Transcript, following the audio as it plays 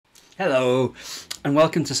Hello and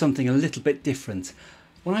welcome to something a little bit different.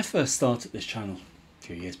 When I first started this channel a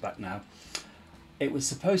few years back now, it was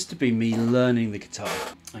supposed to be me learning the guitar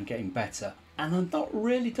and getting better, and I've not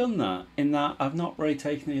really done that, in that I've not really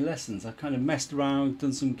taken any lessons. I've kind of messed around,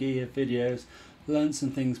 done some gear videos, learned some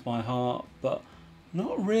things by heart, but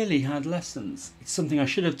not really had lessons. It's something I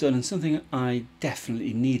should have done and something I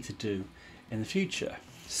definitely need to do in the future.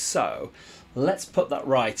 So let's put that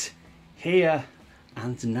right here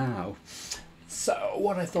and now. So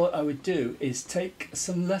what I thought I would do is take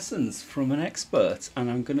some lessons from an expert, and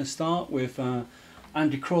I'm going to start with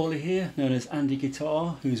Andy Crawley here, known as Andy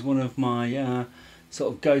Guitar, who's one of my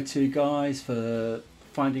sort of go-to guys for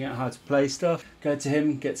finding out how to play stuff. Go to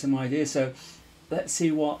him, get some ideas. So let's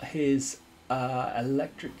see what his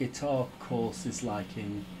electric guitar course is like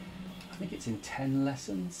in, I think it's in 10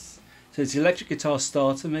 lessons. So it's electric guitar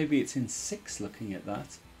starter, maybe it's in 6 looking at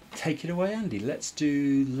that. Take it away, Andy. Let's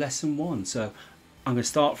do lesson 1. So I'm going to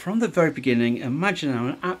start from the very beginning. Imagine I'm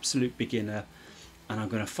an absolute beginner and I'm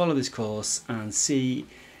going to follow this course and see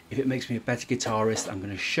if it makes me a better guitarist. I'm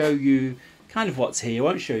going to show you kind of what's here. I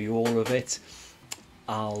won't show you all of it.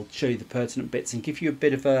 I'll show you the pertinent bits and give you a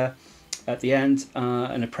bit of a, at the end,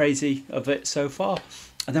 an appraisal of it so far,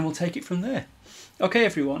 and then we'll take it from there. Okay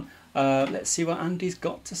everyone, let's see what Andy's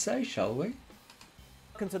got to say, shall we?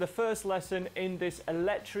 Welcome to the first lesson in this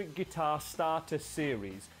electric guitar starter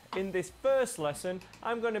series. In this first lesson,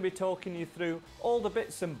 I'm going to be talking you through all the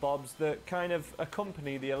bits and bobs that kind of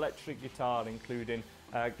accompany the electric guitar, including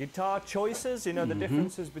guitar choices, you know, the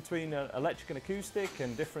differences between electric and acoustic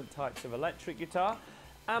and different types of electric guitar,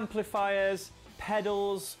 amplifiers,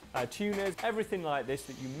 pedals, tuners, everything like this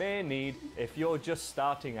that you may need if you're just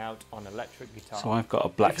starting out on electric guitar. So I've got a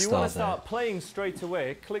black star there. If you want to start playing straight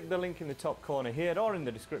away, click the link in the top corner here or in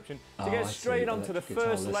the description to get straight onto the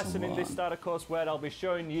first lesson in this starter course, where I'll be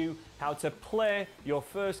showing you how to play your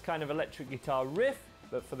first kind of electric guitar riff.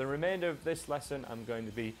 But for the remainder of this lesson, I'm going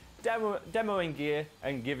to be demoing gear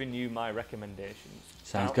and giving you my recommendations.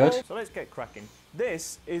 Sounds good. So let's get cracking.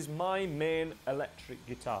 This is my main electric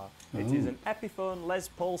guitar. It is an Epiphone Les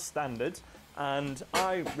Paul standard, and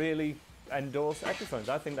I really endorse Epiphones.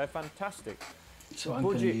 I think they're fantastic. So I'm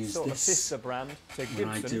going to use sort of this sister brand to Gibson, when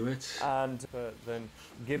I do it. And then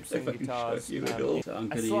Gibson guitars, so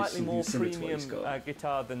I'm a slightly more premium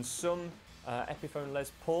guitar than some Epiphone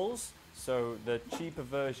Les Pauls. So the cheaper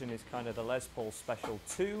version is kind of the Les Paul Special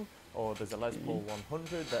 2, or there's a Les Paul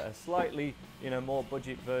 100 that are slightly, you know, more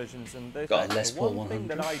budget versions. And this got a Les Paul one 100.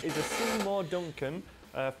 thing that is a Seymour Duncan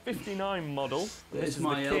 59 model. There's this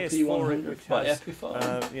my is the case LP for it, 100 which by has,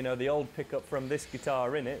 Epiphone. you know, the old pickup from this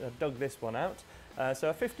guitar in it. I've dug this one out.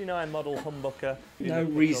 So a 59 model humbucker. No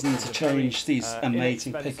reason to change these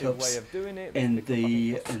amazing pickups in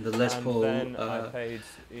the Les Paul paid,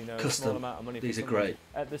 you know, custom. a small amount of money. These are great.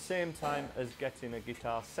 At the same time as getting a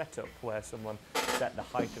guitar setup where someone set the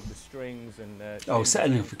height of the strings and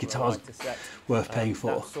setting up a guitar's worth paying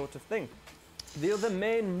for. That sort of thing. The other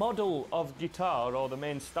main model of guitar, or the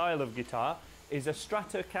main style of guitar, is a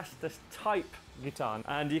Stratocaster type guitar,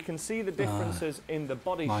 and you can see the differences in the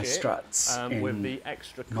body shape with the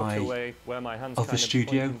extra cutaway where my hands kind of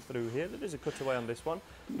pointing through here. There is a cutaway on this one,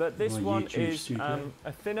 but this one is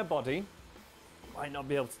a thinner body. Might not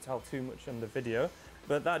be able to tell too much on the video,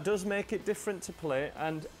 but that does make it different to play.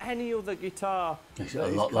 And any other guitar that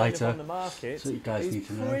is lighter on the market is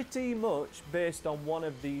pretty much based on one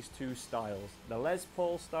of these two styles: the Les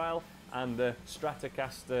Paul style and the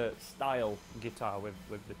Stratocaster style guitar with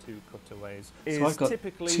the two cutaways. So I've got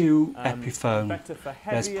typically 2 Epiphone better for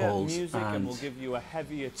Les heavier Pauls music and will give you a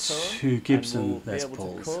heavier tone. 2 Gibson Les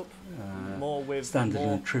Pauls, more with standard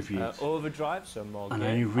more, and tribute. Overdrive, so more and gain.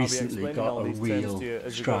 I only recently got a real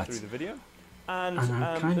Strat. And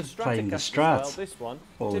I'm kind the of playing the Strat well, this one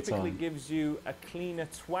all typically the time. gives you a cleaner,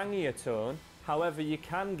 twangier tone. However, you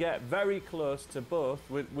can get very close to both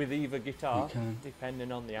with either guitar,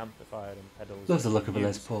 depending on the amplifier and pedals. Love the look of a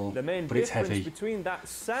Les Paul, the main but it's difference heavy. between that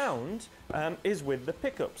sound is with the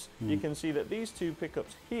pickups. You can see that these 2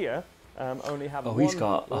 pickups here only have one he's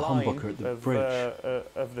got a humbucker at the bridge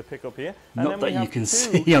of the pickup here. Not that you can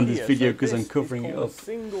see on this video because I'm covering it up. A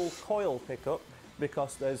single coil pickup,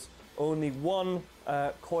 because there's only one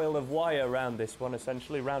coil of wire around this one,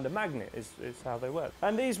 essentially around a magnet is how they work.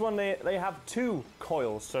 And these one, they have 2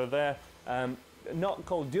 coils, so they're not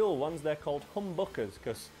called dual ones, they're called humbuckers,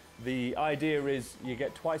 because the idea is you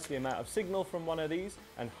get twice the amount of signal from one of these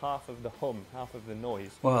and half of the hum, half of the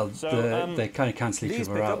noise. Well, so, they kind of cancel each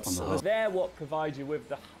other out on the hum. They're what provide you with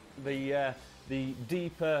the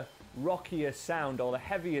deeper, rockier sound, or the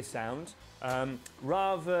heavier sound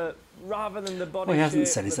Rather than the body What he hasn't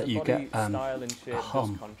shape, said is but that the you body get style and shape a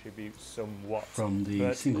hum does contribute somewhat. from the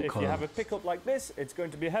But single if coil. you have a pickup like this, it's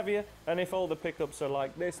going to be heavier, and if all the pickups are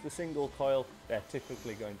like this, the single coil, they're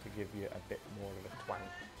typically going to give you a bit more of a twang.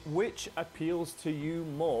 Which appeals to you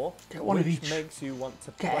more? Get one of which each. makes you want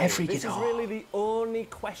to Get play? every This guitar. is really the only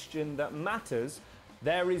question that matters.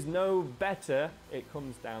 There is no better. It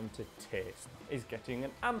comes down to taste. Is getting an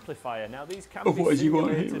amplifier. Now these can be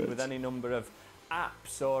simulated with any number of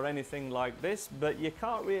apps or anything like this, but you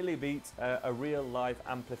can't really beat a real live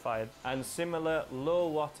amplifier. And similar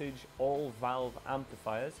low wattage all valve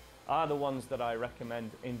amplifiers are the ones that I recommend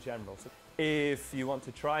in general. So if you want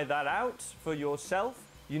to try that out for yourself,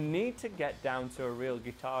 you need to get down to a real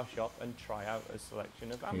guitar shop and try out a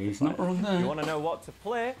selection of amplifiers. He's not wrong there. If you want to know what to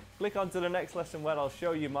play, click on to the next lesson where I'll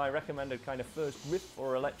show you my recommended kind of first riff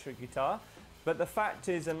for electric guitar. But the fact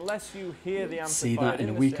is, unless you hear the See amplifier that in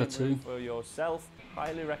a the week same or two. room for yourself,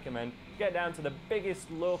 highly recommend get down to the biggest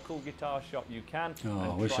local guitar shop you can Oh, I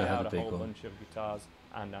and wish try I had out a a big whole one. bunch of guitars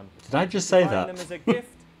and amplifiers. Did I just If say you find that? them as a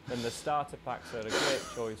gift, then the starter packs are a great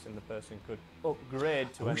choice, and the person could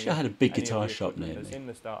upgrade to I wish any, I had a big any of guitar the shop equipment near that's me. in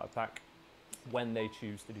the starter pack when they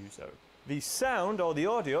choose to do so. The sound or the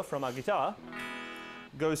audio from our guitar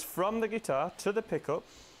goes from the guitar to the pickup,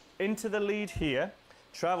 into the lead here,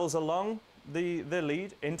 travels along the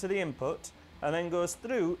lead into the input, and then goes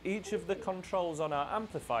through each of the controls on our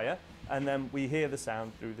amplifier, and then we hear the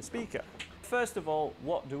sound through the speaker. First of all,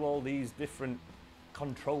 what do all these different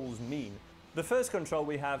controls mean? The first control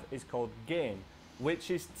we have is called gain,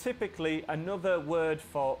 which is typically another word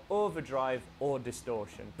for overdrive or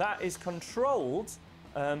distortion. That is controlled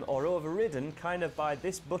or overridden kind of by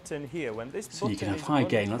this button here. When this So button you can have is high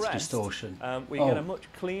gain, that's unpressed, distortion. we Oh. get a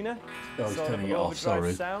much cleaner Oh, it's sort of turning it off, overdrive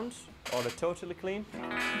sorry. sound, or a totally clean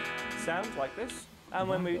sound like this. And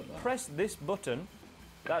when we press this button,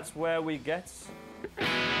 that's where we get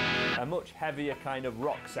a much heavier kind of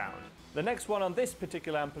rock sound. The next one on this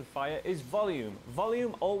particular amplifier is volume.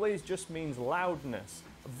 Volume always just means loudness.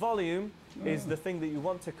 Volume is the thing that you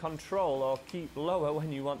want to control or keep lower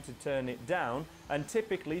when you want to turn it down. And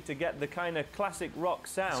typically, to get the kind of classic rock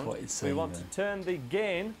sound, what it's we saying want there. to turn the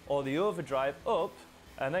gain or the overdrive up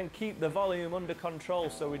and then keep the volume under control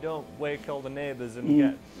so we don't wake all the neighbours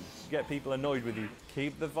and get people annoyed with you.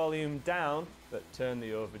 Keep the volume down, but turn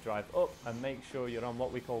the overdrive up and make sure you're on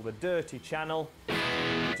what we call the dirty channel,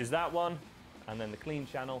 which is that one, and then the clean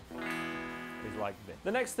channel is like this.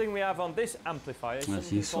 The next thing we have on this amplifier is That's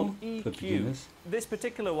something useful called for EQ. beginners. This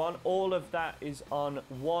particular one, all of that is on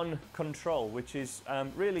one control, which is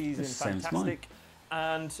really easy and It's the same as fantastic.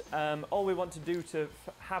 And all we want to do to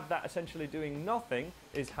have that essentially doing nothing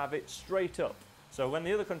is have it straight up. So when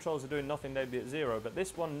the other controls are doing nothing, they'd be at 0, but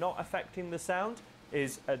this one not affecting the sound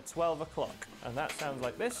is at 12 o'clock, and that sounds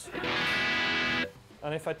like this.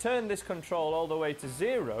 And if I turn this control all the way to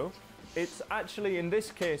 0, it's actually, in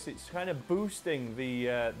this case, it's kind of boosting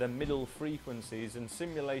the middle frequencies and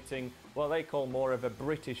simulating what they call more of a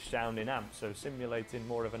British sounding amp, so simulating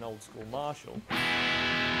more of an old school Marshall.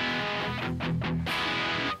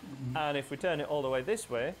 And if we turn it all the way this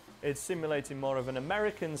way, it's simulating more of an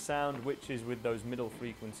American sound, which is with those middle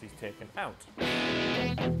frequencies taken out.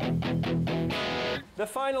 The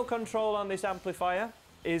final control on this amplifier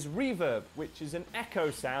is reverb, which is an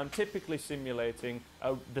echo sound typically simulating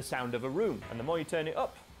the sound of a room. And the more you turn it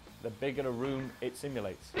up, the bigger a room it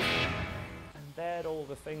simulates. And they're all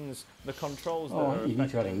the things, the controls that are you need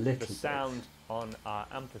to add a affecting little the bit. sound on our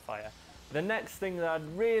amplifier. The next thing that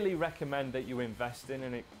I'd really recommend that you invest in,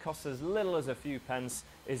 and it costs as little as a few pence,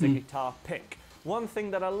 is a guitar pick. One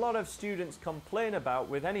thing that a lot of students complain about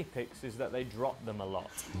with any picks is that they drop them a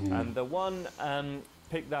lot. And the one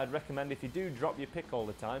pick that I'd recommend if you do drop your pick all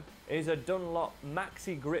the time is a Dunlop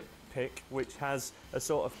Maxi Grip pick, which has a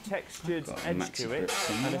sort of textured got a edge Maxi to Grip it.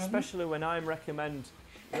 somewhere, And haven't I? especially when I'm recommending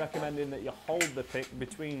that you hold the pick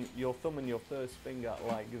between your thumb and your first finger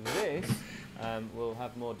like this. We'll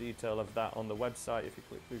have more detail of that on the website if you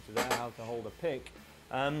click through to there, how to hold a pick.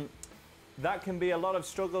 That can be a lot of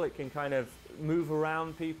struggle. It can kind of move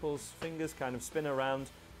around people's fingers, kind of spin around.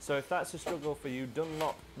 So if that's a struggle for you,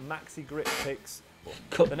 Dunlop Maxi Grip picks.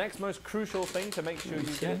 The next most crucial thing to make sure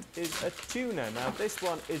you get is a tuner. Now this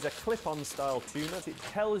one is a clip-on style tuner. It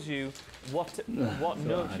tells you what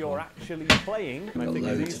note you're actually playing. I think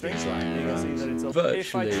it's E string. You can see that it's up.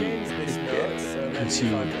 If I change this note, so maybe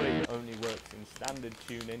if I put it only works in standard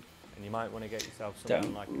tuning, and you might want to get yourself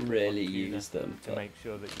something like a really tuner use them to make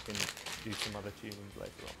sure that you can do some other tunings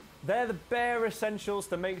later on. They're the bare essentials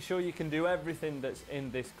to make sure you can do everything that's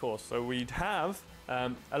in this course. So we'd have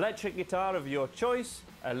electric guitar of your choice,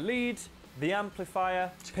 a lead, the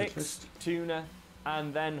amplifier, It's a good picks, list. tuner,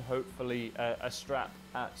 and then hopefully a strap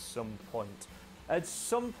at some point. At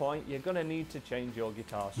some point, you're going to need to change your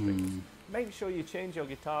guitar strings. Make sure you change your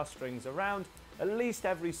guitar strings around at least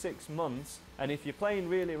every 6 months, and if you're playing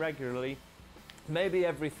really regularly, maybe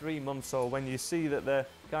every 3 months, or when you see that they're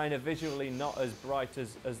kind of visually not as bright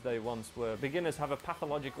as they once were. Beginners have a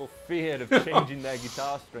pathological fear of changing their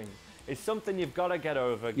guitar strings. It's something you've got to get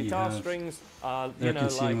over. Guitar strings are, you know,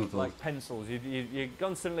 like pencils. You're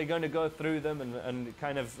constantly going to go through them, and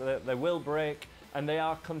kind of they will break, and they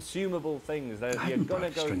are consumable things. You're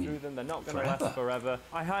going to go through them. They're not going to last forever.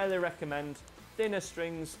 I highly recommend thinner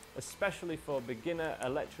strings, especially for beginner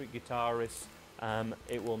electric guitarists.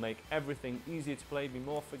 It will make everything easier to play, be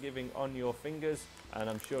more forgiving on your fingers, and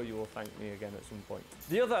I'm sure you will thank me again at some point.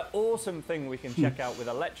 The other awesome thing we can check out with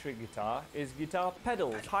electric guitar is guitar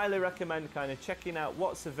pedals. Highly recommend kind of checking out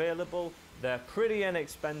what's available. They're pretty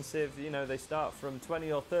inexpensive, you know, they start from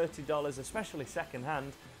 $20 or $30, especially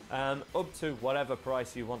second-hand, up to whatever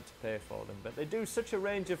price you want to pay for them. But they do such a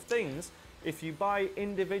range of things. If you buy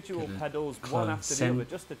individual pedals one after the other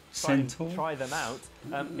just to try them out,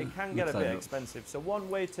 it can get a bit expensive. So one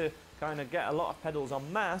way to kind of get a lot of pedals en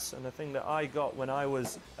masse, and the thing that I got when I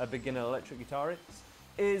was a beginner electric guitarist,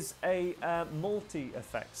 is a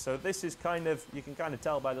multi-effect. So this is kind of, you can kind of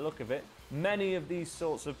tell by the look of it, many of these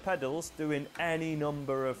sorts of pedals doing any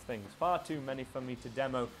number of things. Far too many for me to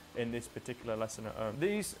demo in this particular lesson at home.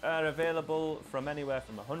 These are available from anywhere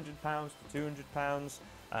from £100 to £200.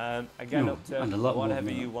 Again, up to whatever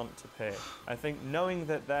you want to pay. I think knowing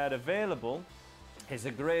that they're available is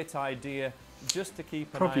a great idea, just to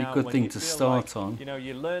keep an eye out. Good thing to start on. You know,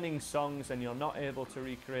 you're learning songs and you're not able to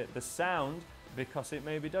recreate the sound because it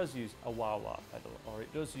maybe does use a wah-wah pedal or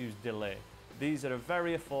it does use delay. These are a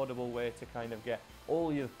very affordable way to kind of get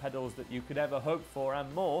all your pedals that you could ever hope for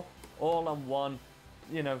and more, all on one,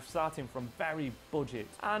 you know, starting from very budget.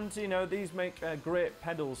 And, you know, these make great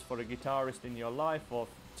pedals for a guitarist in your life, or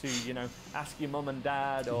to, you know, ask your mum and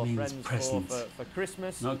dad or friends for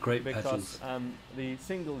Christmas. Not great because the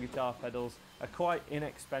single guitar pedals are quite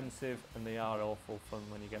inexpensive and they are awful fun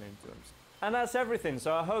when you get into them. And that's everything.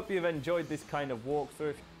 So I hope you've enjoyed this kind of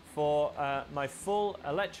walkthrough for my full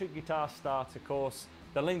electric guitar starter course.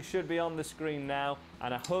 The link should be on the screen now,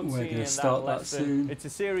 and I hope to see you in that lesson. It's a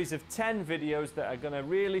series of 10 videos that are going to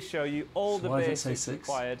really show you all the basics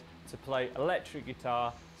required to play electric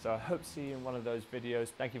guitar. So I hope to see you in one of those videos.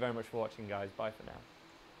 Thank you very much for watching, guys. Bye for now.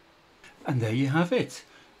 And there you have it.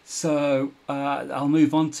 So I'll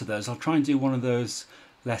move on to those. I'll try and do one of those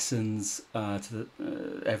lessons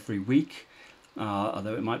every week,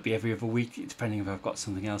 although it might be every other week, depending if I've got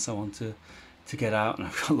something else I want to get out, and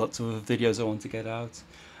I've got lots of other videos I want to get out.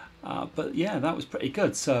 But yeah, that was pretty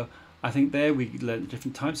good. So I think there we learned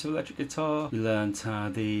different types of electric guitar. We learned how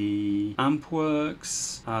the amp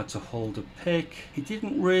works, how to hold a pick. He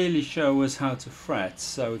didn't really show us how to fret,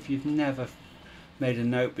 so if you've never made a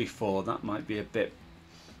note before, that might be a bit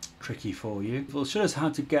tricky for you. We'll show us how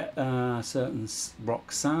to get a certain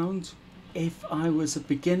rock sound. If I was a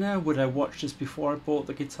beginner, would I watch this before I bought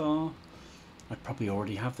the guitar? I'd probably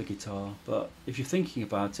already have the guitar, but if you're thinking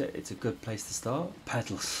about it, it's a good place to start.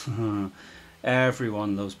 Pedals.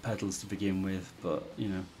 Everyone loves pedals to begin with, but you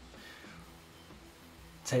know,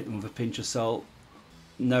 take them with a pinch of salt.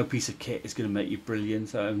 No piece of kit is going to make you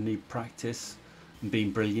brilliant. Only practice and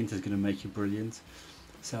being brilliant is going to make you brilliant.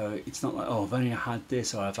 So it's not like, oh, I've only had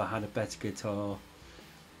this, or have I had a better guitar?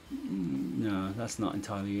 No, that's not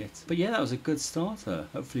entirely it. But yeah, that was a good starter.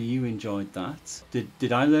 Hopefully you enjoyed that.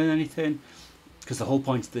 Did I learn anything? Because the whole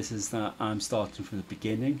point of this is that I'm starting from the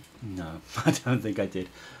beginning. No, I don't think I did.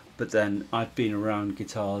 But then I've been around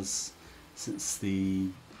guitars since the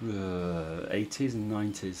 80s and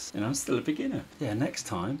 90s, and I'm still a beginner. Yeah, next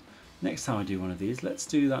time I do one of these, let's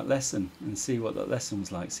do that lesson and see what that lesson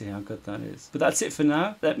was like, see how good that is. But that's it for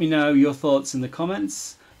now. Let me know your thoughts in the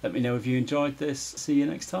comments. Let me know if you enjoyed this. See you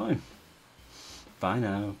next time. Bye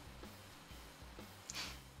now.